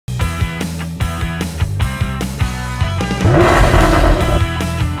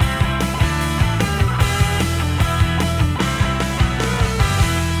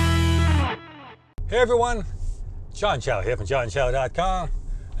everyone, John Chow here from johnchow.com.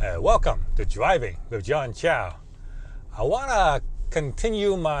 Welcome to Driving with John Chow. I want to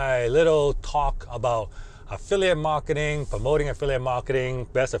continue my little talk about affiliate marketing, promoting affiliate marketing,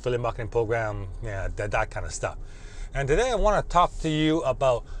 best affiliate marketing program, that kind of stuff. And today I want to talk to you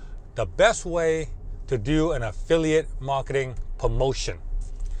about the best way to do an affiliate marketing promotion.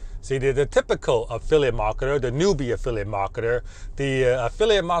 See, the typical affiliate marketer, the newbie affiliate marketer, the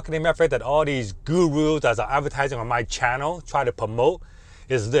affiliate marketing method that all these gurus that are advertising on my channel try to promote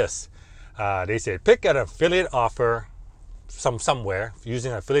is this. They say, pick an affiliate offer somewhere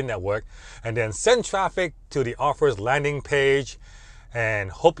using an affiliate network and then send traffic to the offer's landing page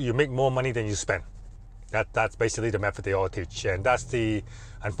and hope you make more money than you spend. That's basically the method they all teach. And that's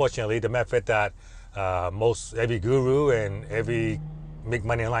unfortunately, the method that every guru and every Make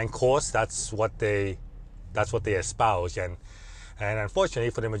Money Online course, that's what they espouse, and unfortunately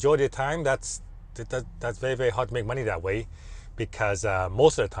for the majority of the time that's very, very hard to make money that way, because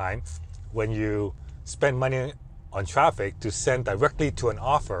most of the time when you spend money on traffic to send directly to an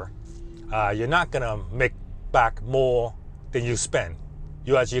offer, you're not gonna make back more than you spend.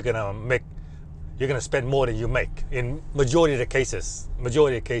 You're gonna spend more than you make in majority of the cases.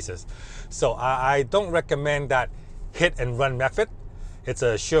 So I don't recommend that hit and run method. It's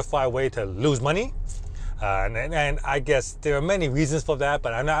a surefire way to lose money, and I guess there are many reasons for that,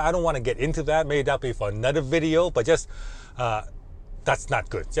 but I don't want to get into that. Maybe that'll be for another video, but just that's not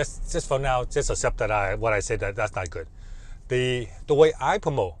good. Just for now, just accept that what I said, that's not good. The way I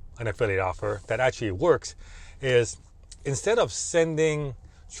promote an affiliate offer that actually works is, instead of sending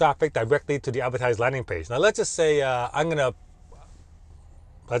traffic directly to the advertised landing page. Now let's just say as an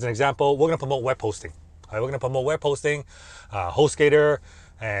example, we're gonna promote web hosting. We're going to promote web hosting, HostGator,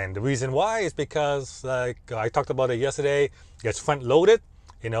 and the reason why is because, like I talked about it yesterday, it's front loaded.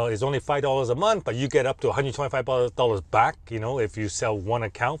 It's only $5 a month, but you get up to $125 back, if you sell one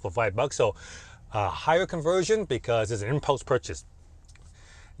account for $5. So higher conversion because it's an impulse purchase.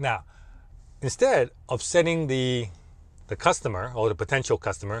 Now, instead of sending the customer or the potential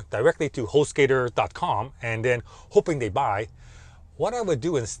customer directly to HostGator.com and then hoping they buy, what I would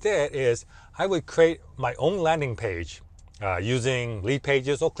do instead is I would create my own landing page using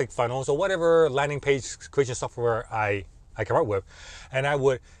Leadpages or ClickFunnels or whatever landing page creation software I come up with. And I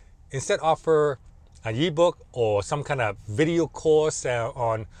would instead offer an ebook or some kind of video course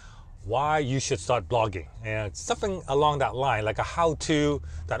on why you should start blogging, and something along that line, like a how-to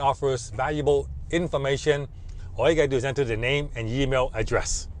that offers valuable information. All you gotta do is enter the name and email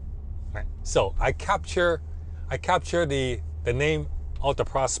address. Right? So I capture the name of the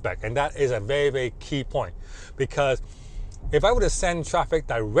prospect, and that is a very, very key point, because if I were to send traffic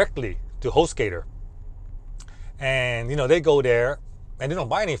directly to HostGator and they go there and they don't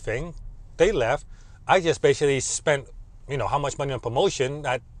buy anything, they left, I just basically spent how much money on promotion,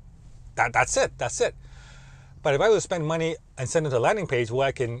 that's it. But if I were to spend money and send it to a landing page where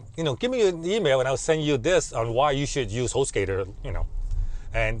I can give me an email and I'll send you this on why you should use HostGator,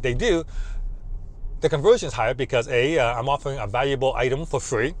 and they do, the conversion is higher because I'm offering a valuable item for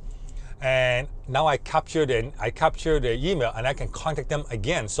free, and now I capture the email and I can contact them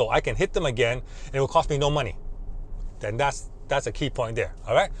again, so I can hit them again and it will cost me no money. Then that's a key point there.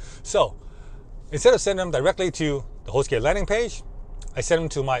 All right. So instead of sending them directly to the HostGator landing page, I send them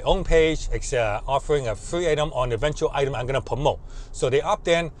to my own page, offering a free item on the eventual item I'm going to promote. So they opt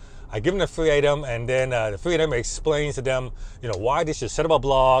in. I give them the free item, and then the free item explains to them, why they should set up a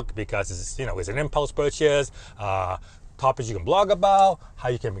blog, because it's an impulse purchase, topics you can blog about, how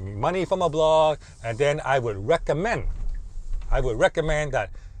you can make money from a blog, and then I would recommend that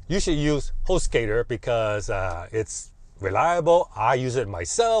you should use HostGator because it's reliable. I use it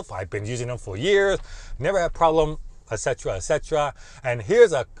myself. I've been using them for years, never had problem, etc., etc. And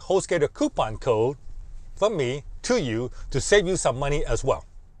here's a HostGator coupon code from me to you to save you some money as well.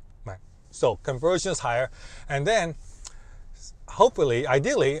 So conversion is higher, and then hopefully,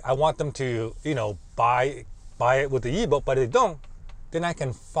 ideally, I want them to buy it with the ebook. But if they don't, then I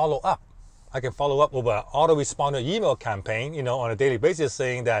can follow up. I can follow up with an autoresponder email campaign, on a daily basis,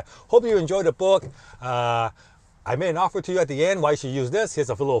 saying that hope you enjoyed the book. I made an offer to you at the end. Why you should use this? Here's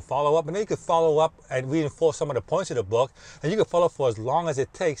a little follow up, and then you could follow up and reinforce some of the points of the book, and you can follow up for as long as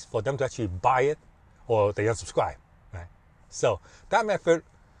it takes for them to actually buy it or they unsubscribe. Right? So that method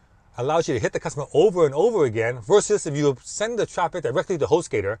allows you to hit the customer over and over again, versus if you send the traffic directly to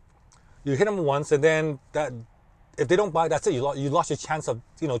HostGator, you hit them once, and then if they don't buy, that's it. You lost your chance of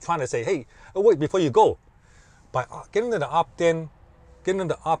trying to say, hey, wait, before you go. By getting them to opt in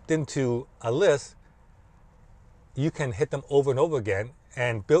to a list, you can hit them over and over again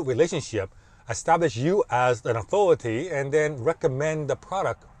and build relationship establish you as an authority and then recommend the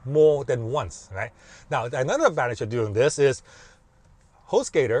product more than once, right? Now, another advantage of doing this is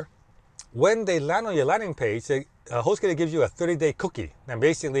HostGator, when they land on your landing page, HostGator gives you a 30-day cookie. And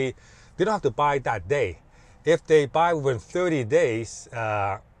basically, they don't have to buy that day. If they buy within 30 days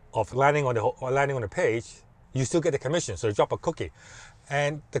of landing on the page, you still get the commission. So you drop a cookie.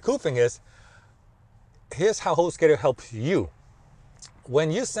 And the cool thing is, here's how HostGator helps you.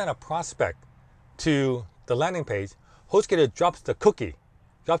 When you send a prospect to the landing page, HostGator drops the cookie.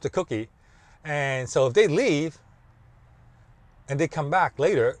 And so if they leave and they come back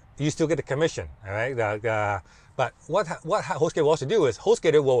later, you still get the commission, all right? But what HostGator will also do is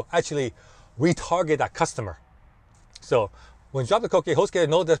HostGator will actually retarget that customer. So when you drop the cookie, HostGator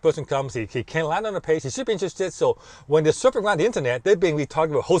knows this person comes, he can't land on the page, he should be interested. So when they're surfing around the internet, they're being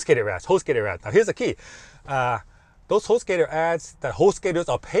retargeted with HostGator ads. Now here's the key. Those HostGator ads that HostGators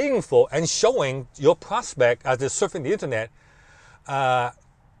are paying for and showing your prospect as they're surfing the internet,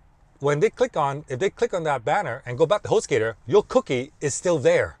 if they click on that banner and go back to HostGator, your cookie is still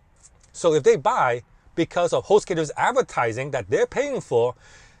there. So if they buy because of HostGator's advertising that they're paying for,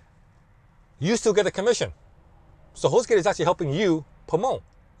 you still get a commission. So HostGator is actually helping you promote,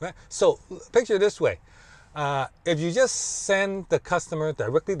 right? So picture it this way. If you just send the customer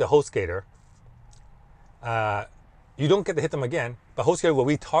directly to HostGator, you don't get to hit them again, but HostGator will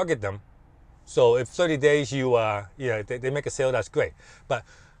retarget them. So if 30 days they make a sale, that's great. But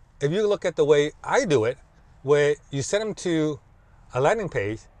if you look at the way I do it, where you send them to a landing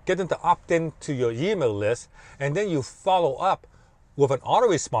page, get them to opt in to your email list, and then you follow up with an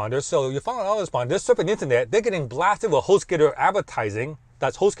autoresponder. So you follow an autoresponder, they're surfing the internet, they're getting blasted with HostGator advertising.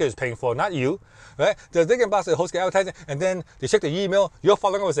 That's HostGator is paying for, not you, right? They're getting blasted with HostGator advertising, and then they check the email, you're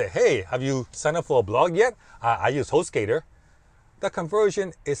following up and say, hey, have you signed up for a blog yet? I use HostGator. The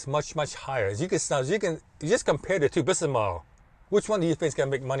conversion is much, much higher. You just compare the two business models. Which one do you think is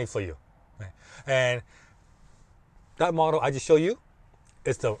going to make money for you? Right? And that model I just showed you,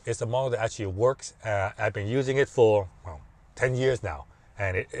 it's the model that actually works. I've been using it for 10 years now,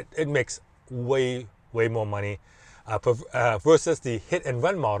 and it makes way more money versus the hit and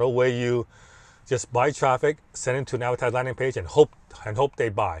run model where you just buy traffic, send it to an advertised landing page, and hope they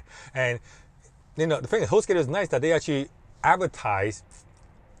buy. And the thing is, HostGator is nice that they actually advertise,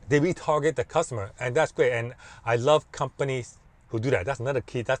 they retarget the customer, and that's great. And I love companies who do that. That's another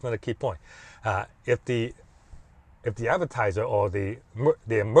key point. If the advertiser or the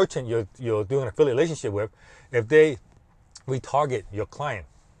merchant you're doing an affiliate relationship with, if they retarget your client,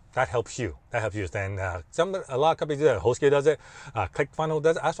 that helps you. And a lot of companies do that. HostGator does it. ClickFunnels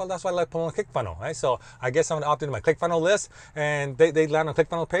does it. That's why I like promoting ClickFunnels, right? So I get someone to opt into my ClickFunnels list, and they land on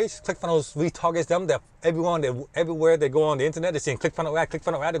ClickFunnels page. ClickFunnels retargets them. That everywhere they go on the internet, they're seeing ClickFunnels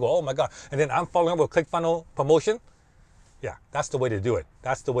ad. They go, oh my god! And then I'm following up with ClickFunnels promotion. Yeah, that's the way to do it.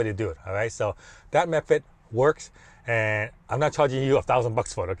 All right. So that method works, and I'm not charging you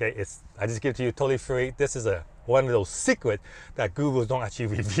 $1,000 for it. Okay, I just give it to you totally free. This is one of those secrets that gurus don't actually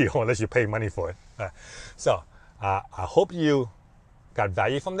reveal unless you pay money for it. So I hope you got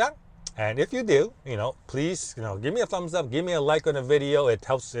value from that, and if you do, please, give me a thumbs up, give me a like on the video. It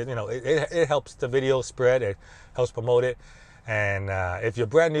helps. It helps the video spread. It helps promote it. And if you're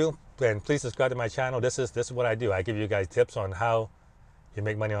brand new, then please subscribe to my channel. This is what I do. I give you guys tips on how you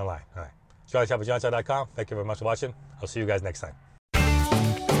make money online. All right. JohnnyShop@johnnyshop.com. Thank you very much for watching. I'll see you guys next time.